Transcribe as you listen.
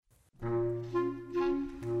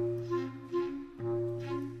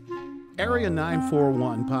Area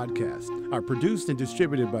 941 podcasts are produced and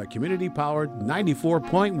distributed by community-powered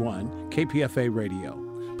 94.1 KPFA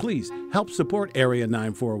Radio. Please help support Area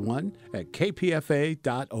 941 at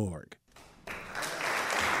kpfa.org.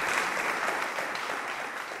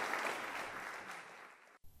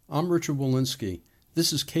 I'm Richard Walensky.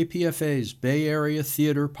 This is KPFA's Bay Area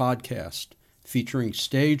Theater Podcast, featuring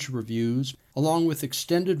stage reviews along with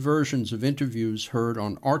extended versions of interviews heard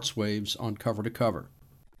on Arts Waves on Cover to Cover.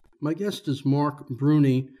 My guest is Mark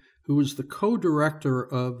Bruni, who is the co-director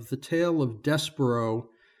of The Tale of Despereaux,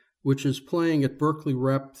 which is playing at Berkeley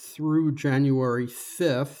Rep through January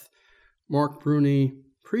 5th. Mark Bruni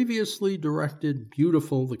previously directed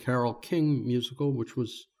Beautiful, the Carole King musical, which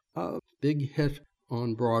was a big hit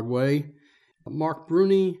on Broadway. Mark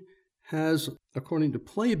Bruni has, according to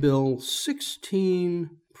Playbill,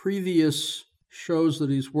 16 previous shows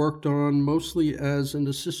that he's worked on, mostly as an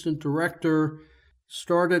assistant director.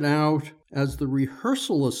 Started out as the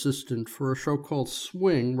rehearsal assistant for a show called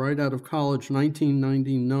Swing right out of college,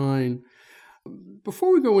 1999.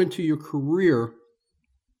 Before we go into your career,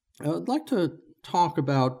 I'd like to talk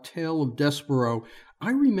about Tale of Despereaux.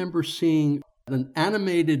 I remember seeing an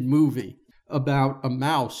animated movie about a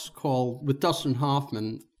mouse with Dustin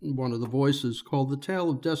Hoffman, one of the voices, called The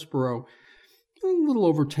Tale of Despereaux, a little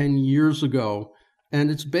over 10 years ago. And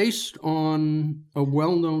it's based on a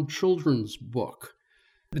well-known children's book.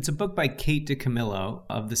 It's a book by Kate DiCamillo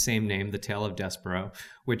of the same name, The Tale of Despereaux,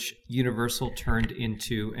 which Universal turned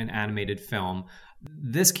into an animated film.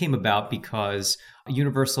 This came about because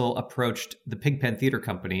Universal approached the Pigpen Theater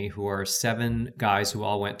Company, who are 7 guys who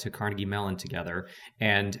all went to Carnegie Mellon together,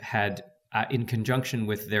 and had, in conjunction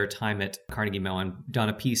with their time at Carnegie Mellon, done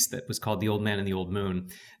a piece that was called The Old Man and the Old Moon,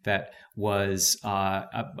 that was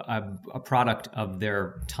a product of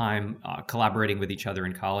their time collaborating with each other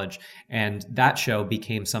in college. And that show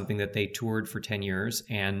became something that they toured for 10 years.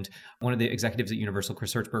 And one of the executives at Universal,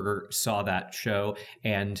 Chris Hertzberger, saw that show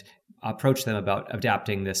and approached them about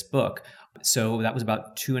adapting this book. So that was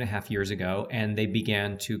about 2.5 years ago, and they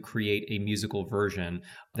began to create a musical version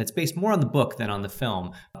that's based more on the book than on the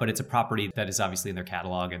film, but it's a property that is obviously in their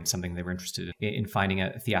catalog and something they were interested in finding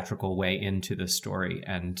a theatrical way into the story.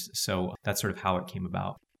 And so that's sort of how it came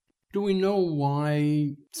about. Do we know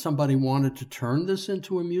why somebody wanted to turn this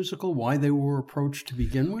into a musical, why they were approached to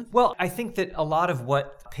begin with? Well, I think that a lot of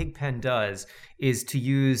what Pigpen does is to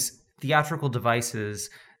use theatrical devices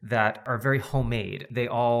that are very homemade. They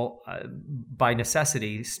all, by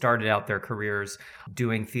necessity, started out their careers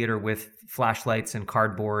doing theater with flashlights and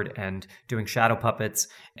cardboard and doing shadow puppets.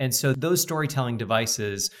 And so those storytelling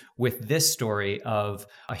devices with this story of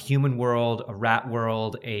a human world, a rat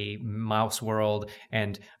world, a mouse world,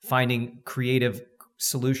 and finding creative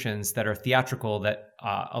solutions that are theatrical that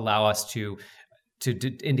allow us to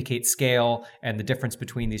indicate scale and the difference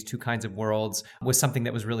between these two kinds of worlds was something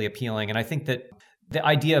that was really appealing. And I think that the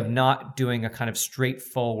idea of not doing a kind of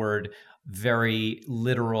straightforward, very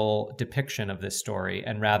literal depiction of this story,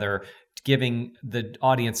 and rather giving the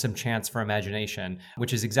audience some chance for imagination,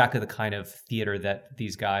 which is exactly the kind of theater that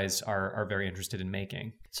these guys are very interested in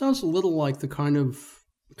making. It sounds a little like the kind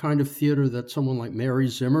of theater that someone like Mary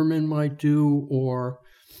Zimmerman might do, or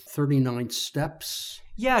 39 Steps.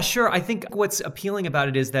 Yeah, sure. I think what's appealing about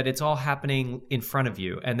it is that it's all happening in front of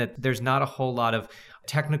you, and that there's not a whole lot of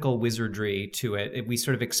technical wizardry to it. We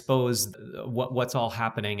sort of expose what's all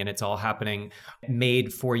happening, and it's all happening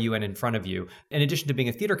made for you and in front of you. In addition to being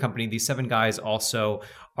a theater company, these 7 guys also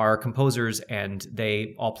are composers, and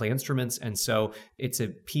they all play instruments. And so it's a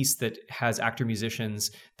piece that has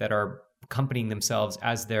actor-musicians that are accompanying themselves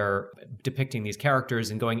as they're depicting these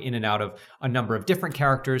characters and going in and out of a number of different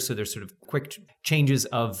characters. So there's sort of quick changes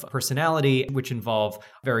of personality, which involve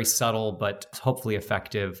very subtle but hopefully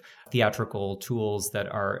effective theatrical tools that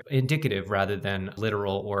are indicative rather than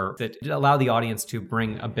literal, or that allow the audience to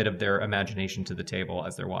bring a bit of their imagination to the table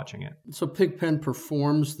as they're watching it. So Pigpen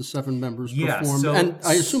performs, the 7 members perform, and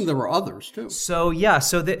I assume there were others too. So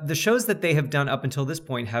the shows that they have done up until this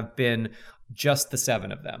point have been just the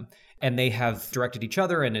 7 of them. And they have directed each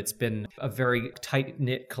other, and it's been a very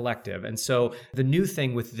tight-knit collective. And so the new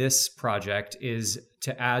thing with this project is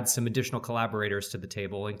to add some additional collaborators to the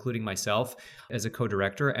table, including myself as a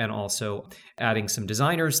co-director, and also adding some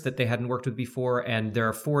designers that they hadn't worked with before. And there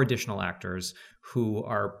are 4 additional actors who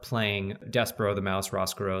are playing Despereaux the mouse,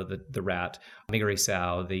 Roscoe the rat, Miggery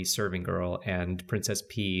Sao the serving girl, and Princess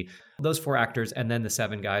P. Those 4 actors, and then the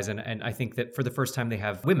 7 guys. And I think that for the first time they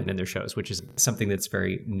have women in their shows, which is something that's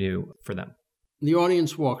very new for them. The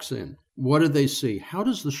audience walks in. What do they see? How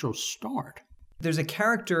does the show start? There's a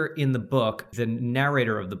character in the book, the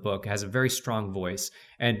narrator of the book has a very strong voice.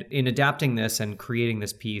 And in adapting this and creating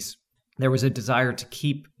this piece, there was a desire to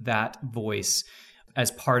keep that voice as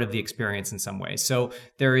part of the experience in some way. So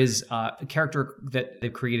there is a character that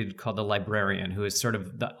they've created called the librarian, who is sort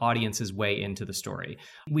of the audience's way into the story.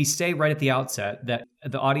 We say right at the outset that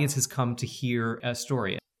the audience has come to hear a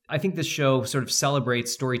story. I think this show sort of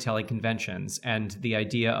celebrates storytelling conventions and the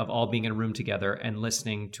idea of all being in a room together and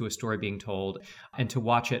listening to a story being told and to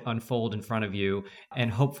watch it unfold in front of you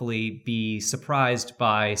and hopefully be surprised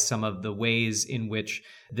by some of the ways in which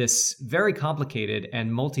this very complicated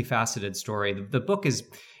and multifaceted story, the book is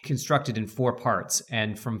constructed in 4 parts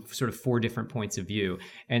and from sort of 4 different points of view.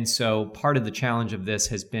 And so part of the challenge of this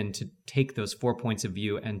has been to take those 4 points of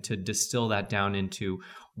view and to distill that down into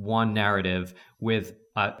one narrative with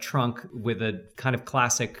a trunk with a kind of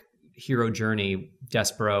classic hero journey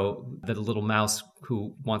Despero, the little mouse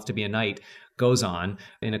who wants to be a knight, goes on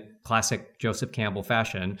in a classic Joseph Campbell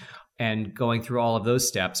fashion and going through all of those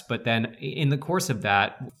steps. But then in the course of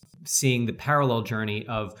that, seeing the parallel journey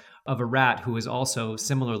of a rat who is also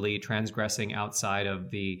similarly transgressing outside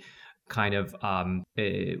of the kind of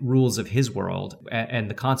rules of his world and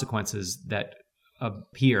the consequences that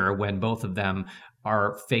appear when both of them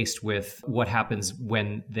are faced with what happens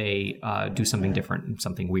when they do something different,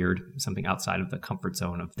 something weird, something outside of the comfort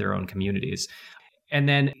zone of their own communities. And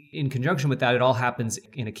then in conjunction with that, it all happens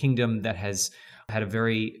in a kingdom that has had a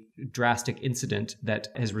very drastic incident that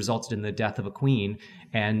has resulted in the death of a queen.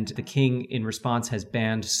 And the king, in response, has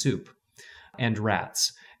banned soup and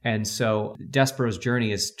rats. And so Despero's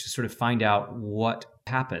journey is to sort of find out what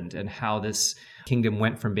happened and how this kingdom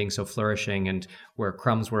went from being so flourishing and where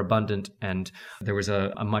crumbs were abundant and there was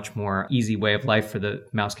a much more easy way of life for the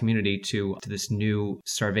mouse community to this new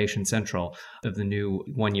starvation central of the new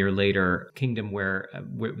 1 year later kingdom where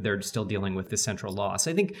they're still dealing with this central loss.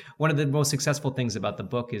 I think one of the most successful things about the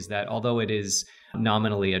book is that although it is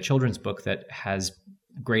nominally a children's book that has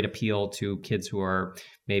great appeal to kids who are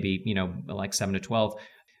maybe, like 7 to 12,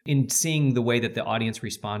 in seeing the way that the audience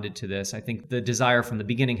responded to this, I think the desire from the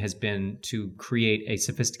beginning has been to create a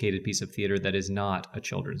sophisticated piece of theater that is not a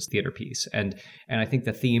children's theater piece. And I think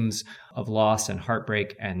the themes of loss and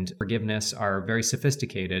heartbreak and forgiveness are very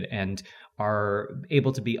sophisticated and are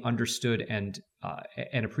able to be understood and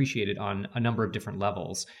appreciated on a number of different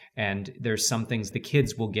levels. And there's some things the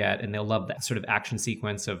kids will get and they'll love that sort of action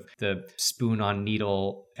sequence of the spoon on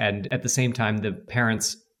needle. And at the same time, the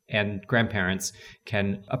parents and grandparents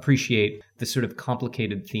can appreciate the sort of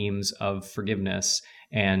complicated themes of forgiveness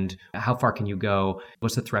and how far can you go?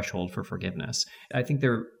 What's the threshold for forgiveness? I think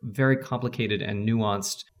they're very complicated and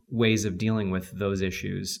nuanced ways of dealing with those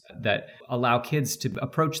issues that allow kids to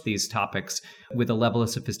approach these topics with a level of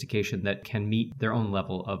sophistication that can meet their own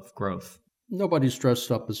level of growth. Nobody's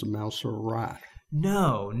dressed up as a mouse or a rat.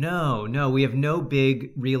 No. We have no big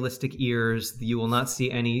realistic ears. You will not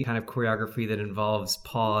see any kind of choreography that involves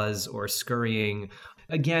paws or scurrying.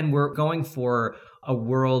 Again, we're going for a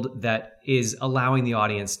world that is allowing the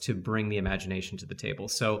audience to bring the imagination to the table.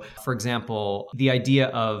 So, for example, the idea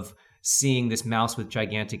of seeing this mouse with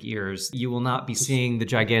gigantic ears, you will not be seeing the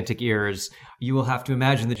gigantic ears. You will have to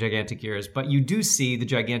imagine the gigantic ears, but you do see the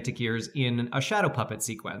gigantic ears in a shadow puppet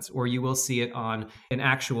sequence, or you will see it on an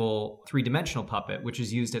actual 3-dimensional puppet, which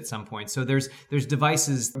is used at some point. So there's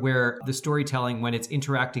devices where the storytelling, when it's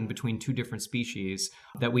interacting between 2 different species,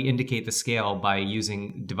 that we indicate the scale by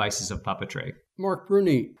using devices of puppetry. Mark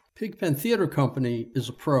Bruni, Pigpen Theater Company is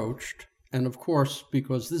approached, and of course,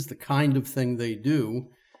 because this is the kind of thing they do,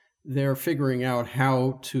 they're figuring out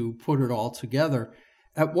how to put it all together.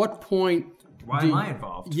 At what point... Why am I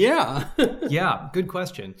involved? Yeah. Yeah, good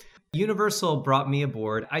question. Universal brought me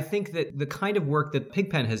aboard. I think that the kind of work that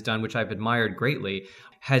Pigpen has done, which I've admired greatly,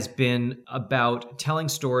 has been about telling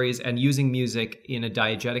stories and using music in a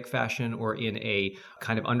diegetic fashion or in a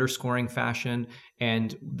kind of underscoring fashion.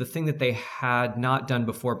 And the thing that they had not done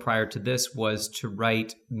before prior to this was to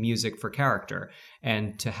write music for character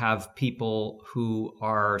and to have people who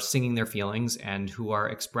are singing their feelings and who are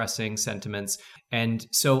expressing sentiments. And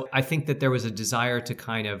so I think that there was a desire to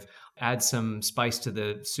kind of add some spice to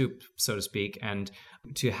the soup, so to speak, and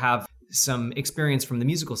to have some experience from the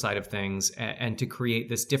musical side of things and to create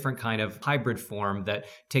this different kind of hybrid form that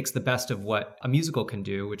takes the best of what a musical can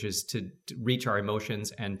do, which is to reach our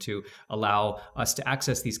emotions and to allow us to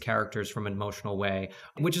access these characters from an emotional way,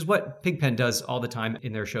 which is what Pigpen does all the time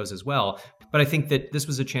in their shows as well. But I think that this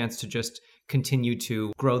was a chance to just continue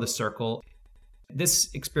to grow the circle. This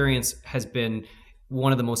experience has been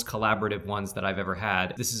one of the most collaborative ones that I've ever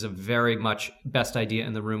had. This is a very much best idea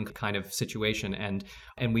in the room kind of situation. And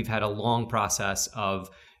we've had a long process of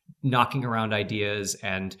knocking around ideas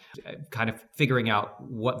and kind of figuring out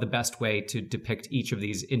what the best way to depict each of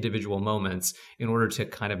these individual moments in order to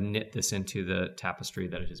kind of knit this into the tapestry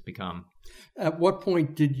that it has become. At what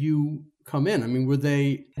point did you come in? I mean, were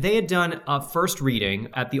they... They had done a first reading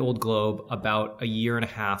at the Old Globe about a year and a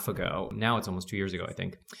half ago. Now it's almost 2 years ago, I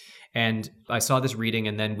think. And I saw this reading,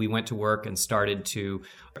 and then we went to work and started to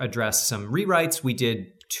address some rewrites. We did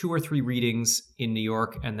 2 or 3 readings in New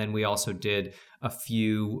York, and then we also did a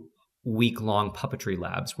few week-long puppetry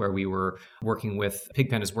labs where we were working with...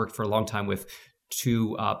 Pigpen has worked for a long time with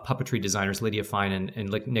 2 puppetry designers, Lydia Fine and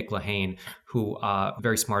Nick Lehane, who are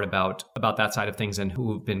very smart about that side of things and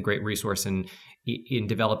who have been great resource in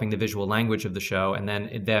developing the visual language of the show. And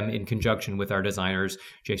then them in conjunction with our designers,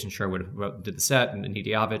 Jason Sherwood, who did the set, and Anita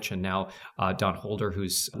Yavich, and now Don Holder,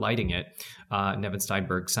 who's lighting it, Nevin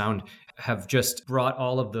Steinberg Sound, have just brought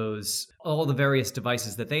all the various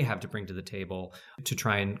devices that they have to bring to the table to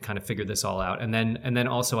try and kind of figure this all out. And then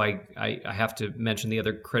also I have to mention the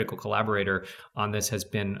other critical collaborator on this has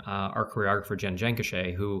been our choreographer Jen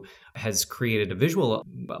Jankashay, who has created a visual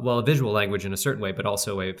language in a certain way, but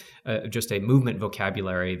also just a movement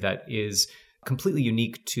vocabulary that is completely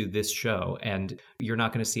unique to this show. And you're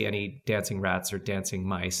not going to see any dancing rats or dancing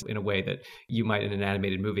mice in a way that you might in an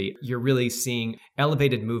animated movie. You're really seeing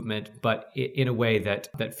elevated movement, but in a way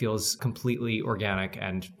that feels completely organic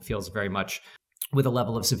and feels very much with a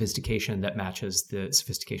level of sophistication that matches the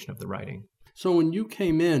sophistication of the writing. So when you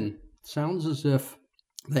came in, it sounds as if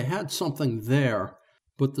they had something there,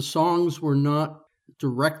 but the songs were not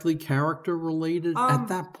directly character related at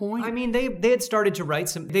that point? I mean, they had started to write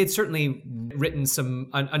some. They had certainly written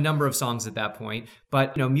a number of songs at that point.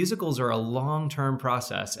 But musicals are a long-term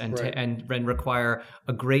process and right. and require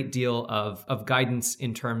a great deal of guidance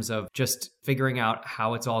in terms of just figuring out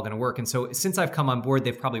how it's all going to work. And so since I've come on board,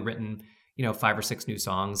 they've probably written 5 or 6 new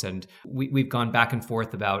songs, and we've gone back and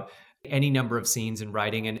forth about any number of scenes and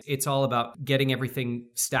writing. And it's all about getting everything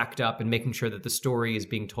stacked up and making sure that the story is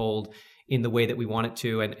being told in the way that we want it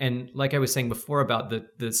to. And like I was saying before about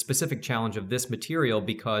the specific challenge of this material,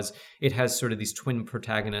 because it has sort of these twin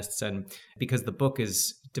protagonists, and because the book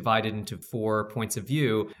is divided into 4 points of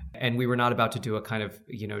view, and we were not about to do a kind of,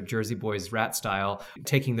 Jersey Boys rat style,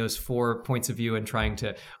 taking those 4 points of view and trying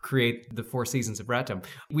to create the 4 seasons of Ratdom.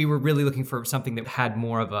 We were really looking for something that had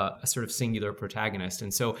more of a sort of singular protagonist.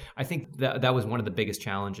 And so I think that was one of the biggest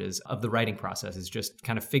challenges of the writing process, is just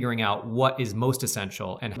kind of figuring out what is most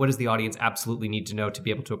essential and what does the audience absolutely need to know to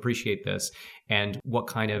be able to appreciate this, and what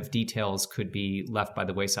kind of details could be left by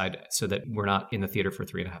the wayside so that we're not in the theater for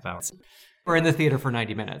 3.5 hours. Or in the theater for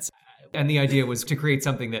 90 minutes. And the idea was to create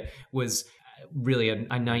something that was really a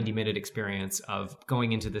 90-minute experience of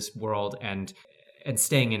going into this world and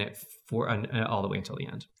staying in it for all the way until the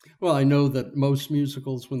end. Well, I know that most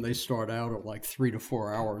musicals, when they start out, are like 3 to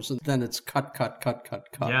 4 hours, and then it's cut.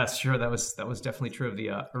 Yes, sure. That was definitely true of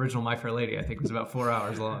the original My Fair Lady. I think it was about 4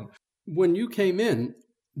 hours long. When you came in,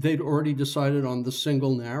 they'd already decided on the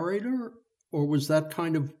single narrator, or was that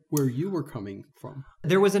kind of where you were coming from?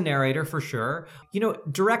 There was a narrator for sure.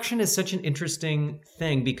 Direction is such an interesting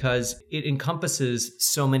thing because it encompasses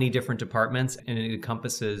so many different departments, and it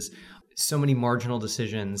encompasses so many marginal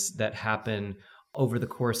decisions that happen over the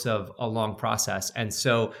course of a long process. And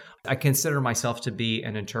so I consider myself to be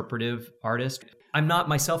an interpretive artist. I'm not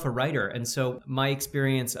myself a writer. And so my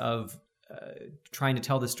experience of trying to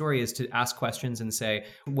tell the story is to ask questions and say,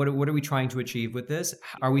 what are we trying to achieve with this?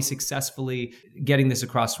 Are we successfully getting this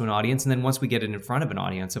across to an audience? And then once we get it in front of an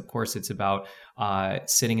audience, of course, it's about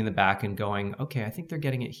sitting in the back and going, okay, I think they're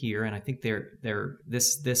getting it here. And I think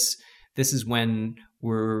this is when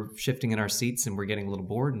we're shifting in our seats and we're getting a little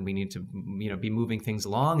bored and we need to, be moving things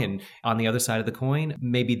along. And on the other side of the coin,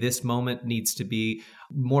 maybe this moment needs to be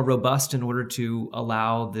more robust in order to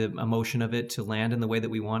allow the emotion of it to land in the way that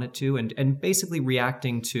we want it to. And basically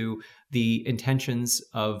reacting to the intentions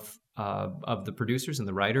of the producers and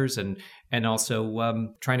the writers, and also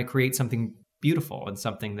trying to create something beautiful and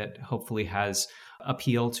something that hopefully has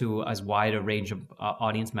appeal to as wide a range of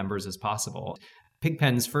audience members as possible.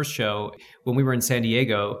 Pigpen's first show, when we were in San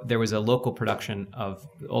Diego, there was a local production of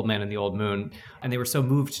Old Man and the Old Moon, and they were so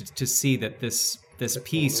moved to see that this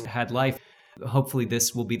piece had life. Hopefully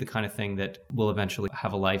this will be the kind of thing that will eventually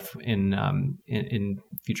have a life in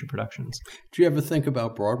future productions. Do you ever think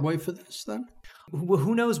about Broadway for this then?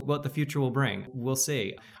 Who knows what the future will bring? We'll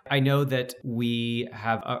see. I know that we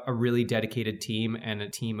have a really dedicated team and a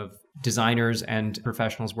team of designers and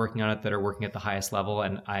professionals working on it that are working at the highest level.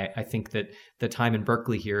 And I think that the time in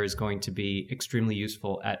Berkeley here is going to be extremely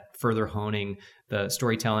useful at further honing the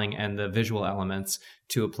storytelling and the visual elements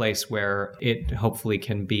to a place where it hopefully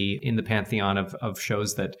can be in the pantheon of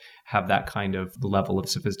shows that have that kind of level of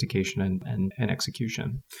sophistication and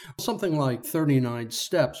execution. Something like 39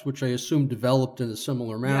 Steps, which I assume developed in a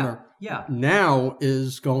similar manner, yeah. now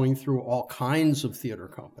is going through all kinds of theater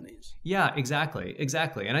companies. Yeah, exactly.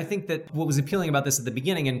 And I think that what was appealing about this at the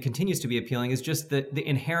beginning and continues to be appealing is just the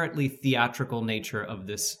inherently theatrical nature of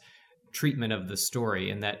this treatment of the story,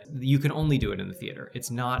 and that you can only do it in the theater.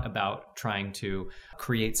 It's not about trying to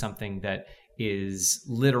create something that is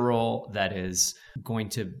literal, that is going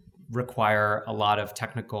to require a lot of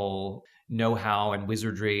technical know-how and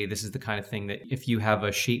wizardry. This is the kind of thing that if you have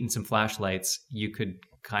a sheet and some flashlights, you could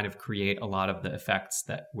kind of create a lot of the effects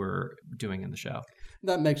that we're doing in the show.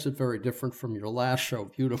 That makes it very different from your last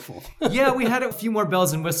show, Beautiful. Yeah, we had a few more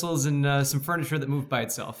bells and whistles and some furniture that moved by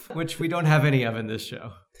itself, which we don't have any of in this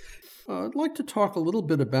show. I'd like to talk a little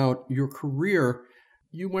bit about your career.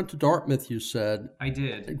 You went to Dartmouth, you said. I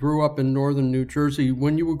did. Grew up in northern New Jersey.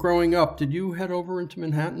 When you were growing up, did you head over into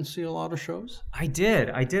Manhattan and see a lot of shows? I did.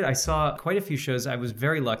 I saw quite a few shows. I was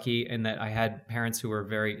very lucky in that I had parents who were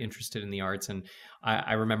very interested in the arts, and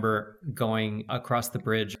I remember going across the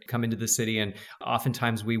bridge, come into the city, and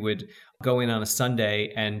oftentimes we would go in on a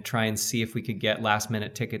Sunday and try and see if we could get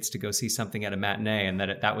last-minute tickets to go see something at a matinee, and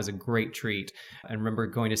that was a great treat. I remember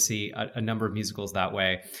going to see a number of musicals that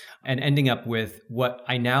way and ending up with what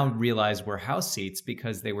I now realize were house seats,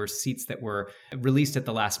 because they were seats that were released at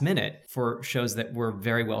the last minute for shows that were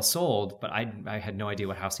very well sold, but I had no idea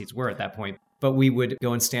what house seats were at that point. But we would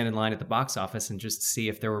go and stand in line at the box office and just see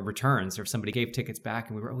if there were returns or if somebody gave tickets back.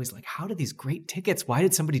 And we were always like, how did these great tickets, why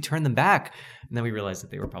did somebody turn them back? And then we realized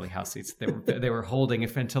that they were probably house seats. They were holding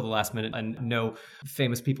it until the last minute, and no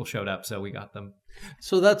famous people showed up, so we got them.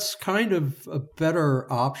 So that's kind of a better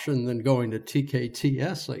option than going to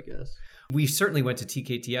TKTS, I guess. We certainly went to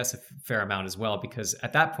TKTS a fair amount as well, because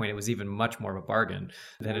at that point it was even much more of a bargain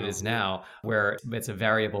than it is now, where it's a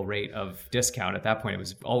variable rate of discount. At that point, it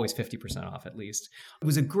was always 50% off at least. It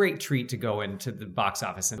was a great treat to go into the box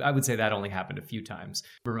office, and I would say that only happened a few times.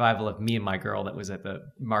 The revival of Me and My Girl that was at the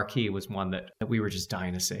Marquee was one that we were just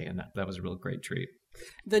dying to see, and that was a real great treat.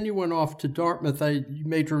 Then you went off to Dartmouth. You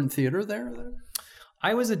major in theater there then?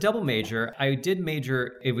 I was a double major. I did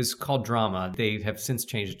major, it was called drama. They have since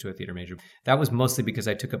changed it to a theater major. That was mostly because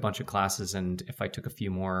I took a bunch of classes, and if I took a few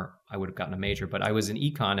more, I would have gotten a major. But I was an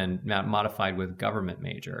econ and modified with government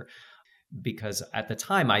major, because at the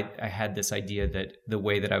time I had this idea that the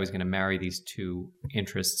way that I was going to marry these two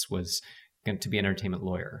interests was going to be an entertainment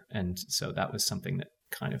lawyer. And so that was something that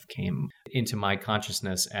kind of came into my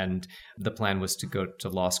consciousness, and the plan was to go to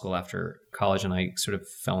law school after college, and I sort of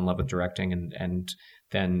fell in love with directing and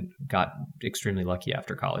then got extremely lucky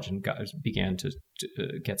after college and began to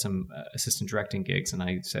get some assistant directing gigs. And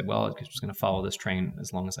I said, well, I'm just going to follow this train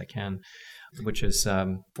as long as I can, which is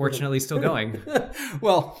fortunately still going.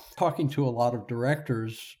 Well, talking to a lot of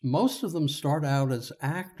directors, most of them start out as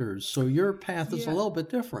actors, so your path is a little bit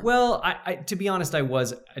different. Well, I to be honest, I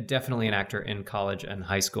was definitely an actor in college and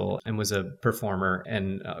high school, and was a performer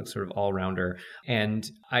and sort of all-rounder. And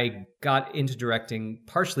I got into directing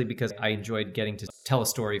partially because I enjoyed getting to tell a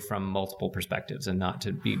story from multiple perspectives and not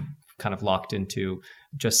to be kind of locked into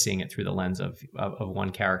just seeing it through the lens of one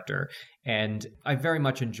character. And I very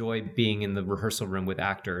much enjoy being in the rehearsal room with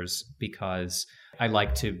actors, because I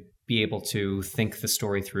like to be able to think the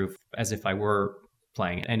story through as if I were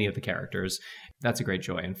playing any of the characters. That's a great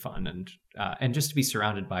joy and fun, and just to be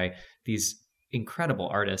surrounded by these incredible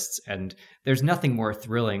artists. And there's nothing more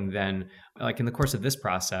thrilling than, like, in the course of this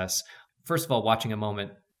process, first of all, watching a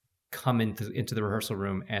moment come into the rehearsal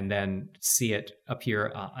room and then see it appear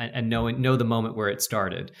and know the moment where it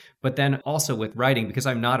started. But then also with writing, because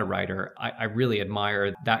I'm not a writer, I really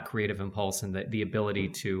admire that creative impulse and the ability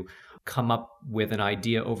to come up with an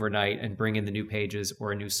idea overnight and bring in the new pages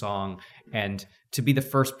or a new song, and to be the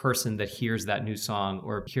first person that hears that new song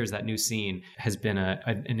or hears that new scene has been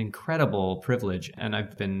an incredible privilege. And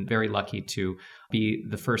I've been very lucky to be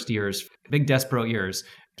the first ears, big Despero ears,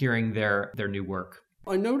 hearing their new work.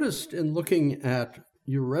 I noticed in looking at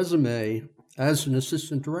your resume as an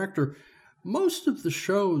assistant director, most of the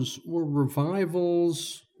shows were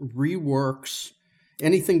revivals, reworks.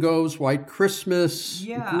 Anything Goes, White Christmas,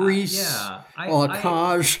 Grease,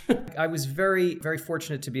 Cage. I was very, very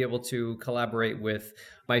fortunate to be able to collaborate with,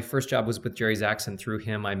 my first job was with Jerry Zachson. Through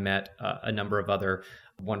him, I met a number of other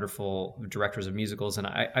wonderful directors of musicals. And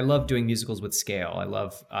I love doing musicals with scale. I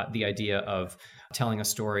love the idea of telling a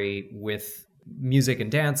story with music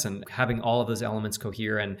and dance and having all of those elements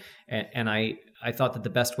cohere. And I thought that the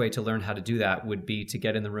best way to learn how to do that would be to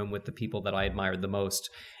get in the room with the people that I admired the most.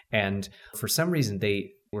 And for some reason,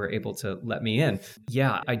 they were able to let me in.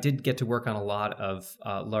 Yeah, I did get to work on a lot of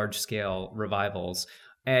large-scale revivals.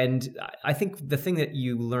 And I think the thing that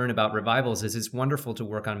you learn about revivals is it's wonderful to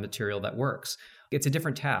work on material that works. It's a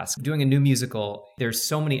different task. Doing a new musical, there's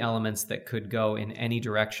so many elements that could go in any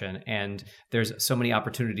direction, and there's so many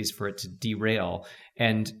opportunities for it to derail.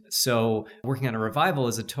 And so working on a revival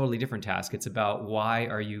is a totally different task. It's about, why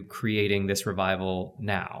are you creating this revival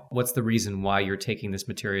now? What's the reason why you're taking this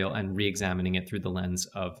material and re-examining it through the lens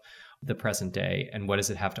of the present day? And what does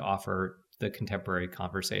it have to offer the contemporary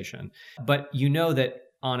conversation? But you know that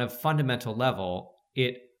on a fundamental level,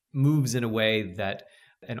 it moves in a way that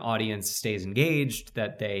an audience stays engaged,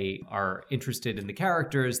 that they are interested in the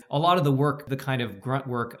characters. A lot of the work, the kind of grunt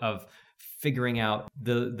work of figuring out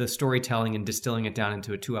the storytelling and distilling it down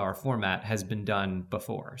into a 2-hour format, has been done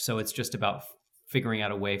before. So it's just about figuring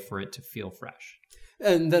out a way for it to feel fresh.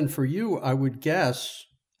 And then for you, I would guess,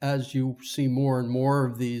 as you see more and more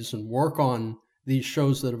of these and work on these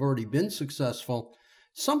shows that have already been successful,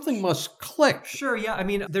 something must click. Sure, yeah. I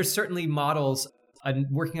mean, there's certainly models. And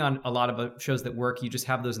working on a lot of shows that work, you just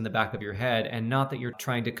have those in the back of your head, and not that you're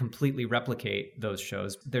trying to completely replicate those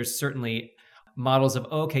shows. There's certainly models of,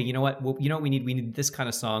 okay, you know what? Well, you know what we need? We need this kind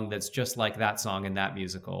of song that's just like that song in that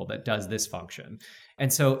musical that does this function.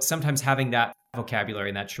 And so sometimes having that vocabulary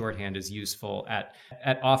and that shorthand is useful at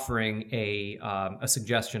offering a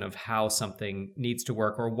suggestion of how something needs to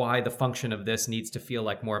work, or why the function of this needs to feel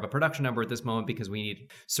like more of a production number at this moment, because we need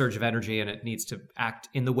a surge of energy and it needs to act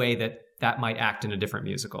in the way that might act in a different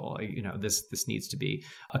musical. You know, this needs to be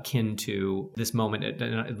akin to this moment.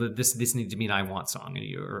 This needs to be an I Want song,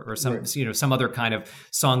 or some right. You know, some other kind of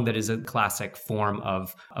song that is a classic form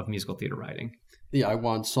of musical theater writing. The I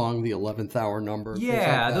Want song, the 11th hour number.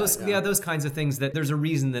 Yeah, like those kinds of things. That there's a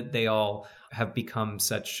reason that they all have become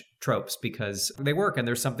such tropes, because they work, and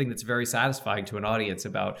there's something that's very satisfying to an audience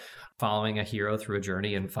about following a hero through a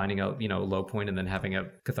journey and finding a low point and then having a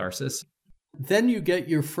catharsis. Then you get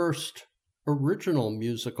your first original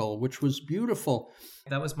musical, which was beautiful.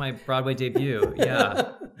 That was my Broadway debut.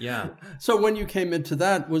 Yeah. Yeah. So when you came into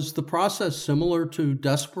that, was the process similar to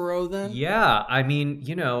Despero then? Yeah. I mean,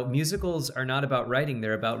 musicals are not about writing,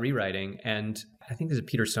 they're about rewriting. And I think there's a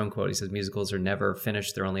Peter Stone quote. He says, musicals are never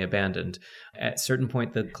finished, they're only abandoned. At a certain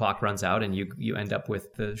point, the clock runs out and you end up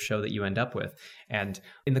with the show that you end up with. And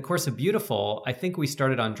in the course of Beautiful, I think we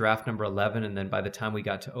started on draft number 11. And then by the time we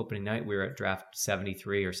got to opening night, we were at draft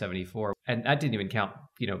 73 or 74. And that didn't even count,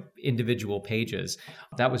 individual pages.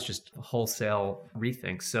 That was just wholesale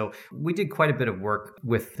rethinks. So we did quite a bit of work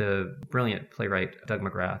with the brilliant playwright Doug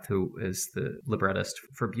McGrath, who is the librettist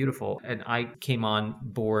for Beautiful. And I came on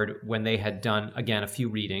board when they had done, again, a few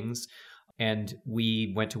readings. And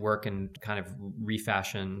we went to work and kind of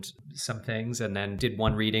refashioned some things, and then did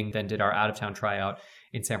one reading, then did our out-of-town tryout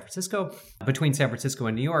in San Francisco. Between San Francisco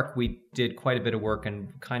and New York, we did quite a bit of work and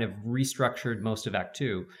kind of restructured most of Act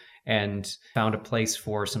Two, and found a place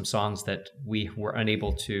for some songs that we were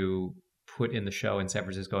unable to put in the show in San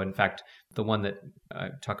Francisco. In fact, the one that I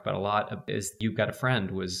talk about a lot is You've Got a Friend,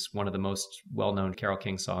 was one of the most well-known Carole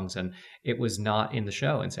King songs, and it was not in the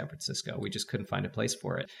show in San Francisco. We just couldn't find a place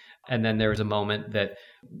for it. And then there was a moment that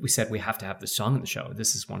we said, we have to have this song in the show.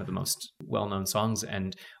 This is one of the most well-known songs.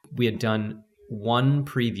 And we had done one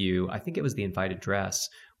preview, I think it was The Invited Dress,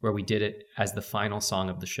 where we did it as the final song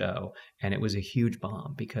of the show. And it was a huge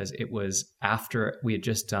bomb, because it was after we had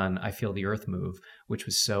just done I Feel the Earth Move, which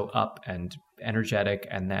was so up and energetic.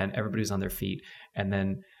 And then everybody was on their feet. And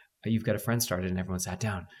then You've Got a Friend started and everyone sat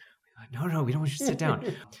down. No, we don't want you to sit down.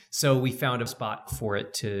 So we found a spot for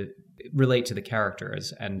it to relate to the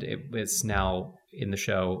characters. And it's now in the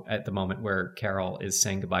show at the moment where Carol is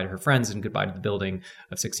saying goodbye to her friends and goodbye to the building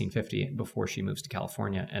of 1650 before she moves to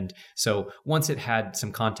California. And so once it had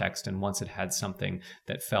some context, and once it had something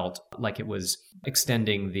that felt like it was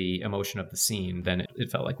extending the emotion of the scene, then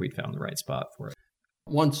it felt like we'd found the right spot for it.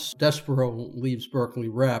 Once Despero leaves Berkeley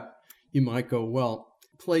Rep, you might go, well,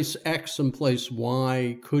 place X and place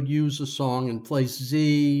Y could use a song, and place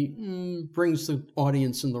Z brings the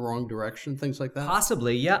audience in the wrong direction, things like that?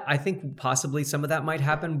 Possibly, yeah. I think possibly some of that might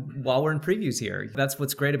happen while we're in previews here. That's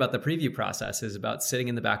what's great about the preview process, is about sitting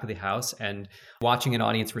in the back of the house and watching an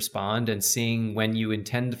audience respond and seeing when you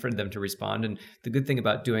intend for them to respond. And the good thing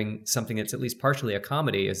about doing something that's at least partially a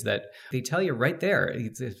comedy is that they tell you right there.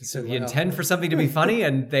 So if you intend for something to be funny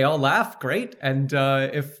and they all laugh, great. And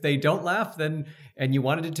if they don't laugh, then and you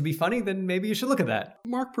wanted it to be funny, then maybe you should look at that.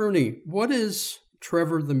 Mark Bruni, what is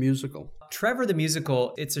Trevor the Musical? Trevor the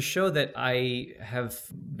Musical, it's a show that I have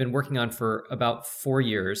been working on for about 4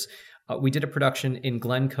 years. We did a production in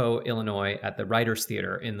Glencoe, Illinois at the Writers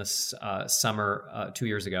Theater in the summer 2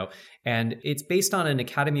 years ago. And it's based on an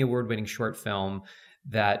Academy Award-winning short film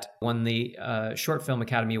that won the Short Film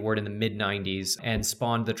Academy Award in the mid-90s and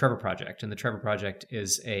spawned the Trevor Project. And the Trevor Project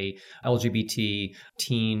is a LGBT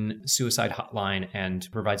teen suicide hotline and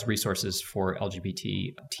provides resources for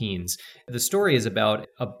LGBT teens. The story is about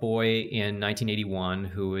a boy in 1981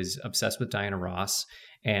 who is obsessed with Diana Ross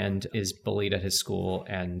and is bullied at his school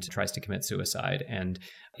and tries to commit suicide. And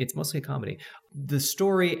it's mostly a comedy. The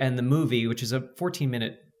story and the movie, which is a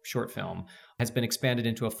 14-minute short film, has been expanded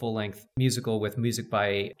into a full-length musical with music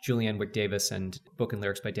by Julianne Wick-Davis and book and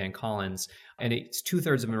lyrics by Dan Collins. And it's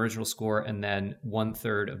 2/3 of an original score and then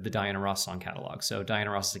 1/3 of the Diana Ross song catalog. So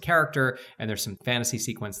Diana Ross is a character, and there's some fantasy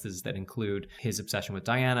sequences that include his obsession with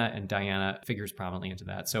Diana, and Diana figures prominently into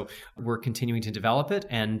that. So we're continuing to develop it,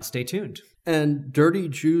 and stay tuned. And dirty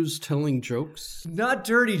Jews telling jokes? Not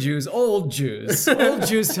dirty Jews, old Jews. Old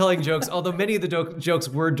Jews telling jokes, although many of the jokes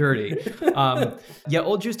were dirty.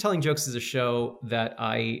 Old Jews Telling Jokes is a show that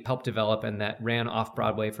I helped develop and that ran off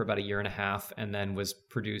Broadway for about a year and a half and then was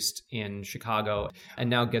produced in Chicago and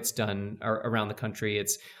now gets done around the country.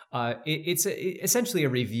 It's essentially a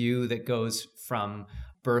review that goes from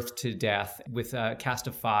birth to death with a cast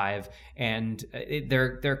of 5, and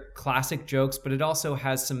they're classic jokes, but it also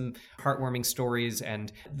has some heartwarming stories.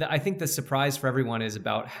 And I think the surprise for everyone is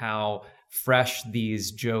about how fresh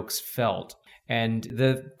these jokes felt. And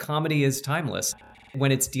the comedy is timeless.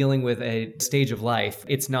 When it's dealing with a stage of life,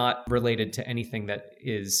 it's not related to anything that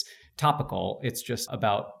is topical. It's just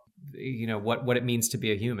about, what it means to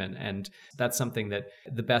be a human. And that's something that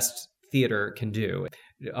the best theater can do.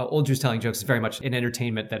 Old Jews Telling Jokes is very much an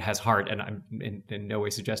entertainment that has heart, and I'm in no way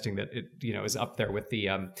suggesting that it is up there with the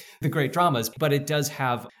great dramas, but it does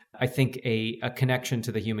have, I think, a connection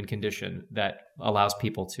to the human condition that allows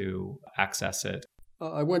people to access it.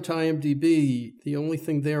 I went to IMDb. The only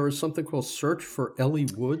thing there is something called Search for Ellie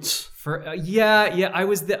Woods. I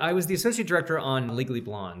was the associate director on Legally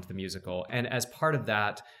Blonde, the musical, and as part of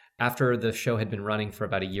that, after the show had been running for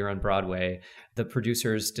about a year on Broadway, the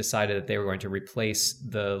producers decided that they were going to replace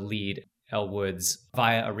the lead, Elle Woods,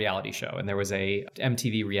 via a reality show. And there was a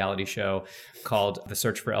MTV reality show called The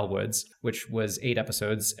Search for Elle Woods, which was 8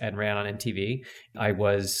 episodes and ran on MTV. I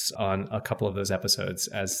was on a couple of those episodes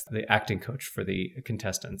as the acting coach for the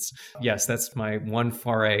contestants. Yes, that's my one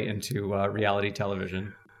foray into reality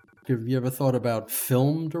television. Have you ever thought about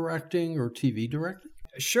film directing or TV directing?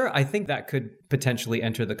 Sure, I think that could potentially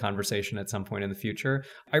enter the conversation at some point in the future.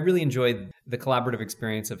 I really enjoyed the collaborative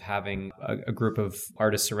experience of having a group of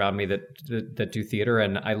artists around me that do theater,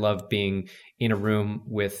 and I love being in a room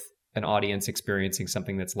with an audience experiencing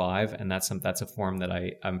something that's live, and that's a form that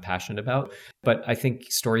I'm passionate about. But I think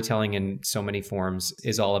storytelling in so many forms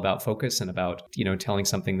is all about focus and about telling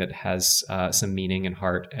something that has some meaning and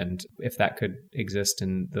heart. And if that could exist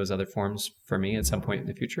in those other forms for me at some point in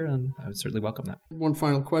the future, then I would certainly welcome that. One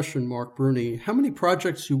final question, Mark Bruni. How many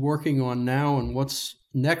projects are you working on now, and what's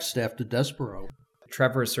next after Despereaux?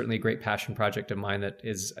 Trevor is certainly a great passion project of mine that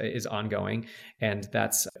is ongoing, and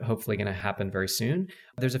that's hopefully going to happen very soon.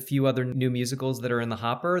 There's a few other new musicals that are in the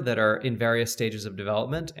hopper that are in various stages of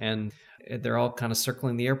development, and they're all kind of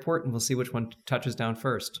circling the airport, and we'll see which one touches down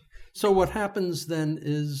first. So what happens then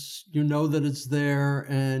is that it's there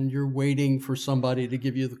and you're waiting for somebody to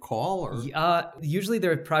give you the call? Or? Usually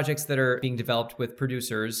there are projects that are being developed with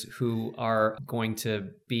producers who are going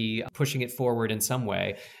to be pushing it forward in some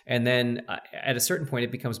way. And then at a certain point,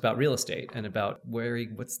 it becomes about real estate and about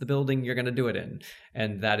what's the building you're going to do it in.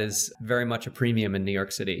 And that is very much a premium in New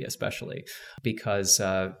York City, especially because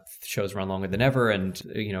shows run longer than ever. And,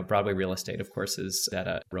 Broadway real estate, of course, is at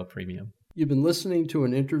a real premium. You've been listening to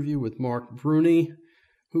an interview with Mark Bruni,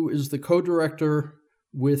 who is the co-director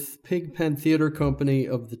with Pigpen Theater Company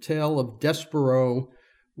of The Tale of Despereaux,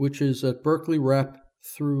 which is at Berkeley Rep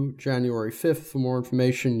through January 5th. For more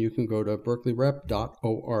information, you can go to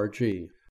berkeleyrep.org.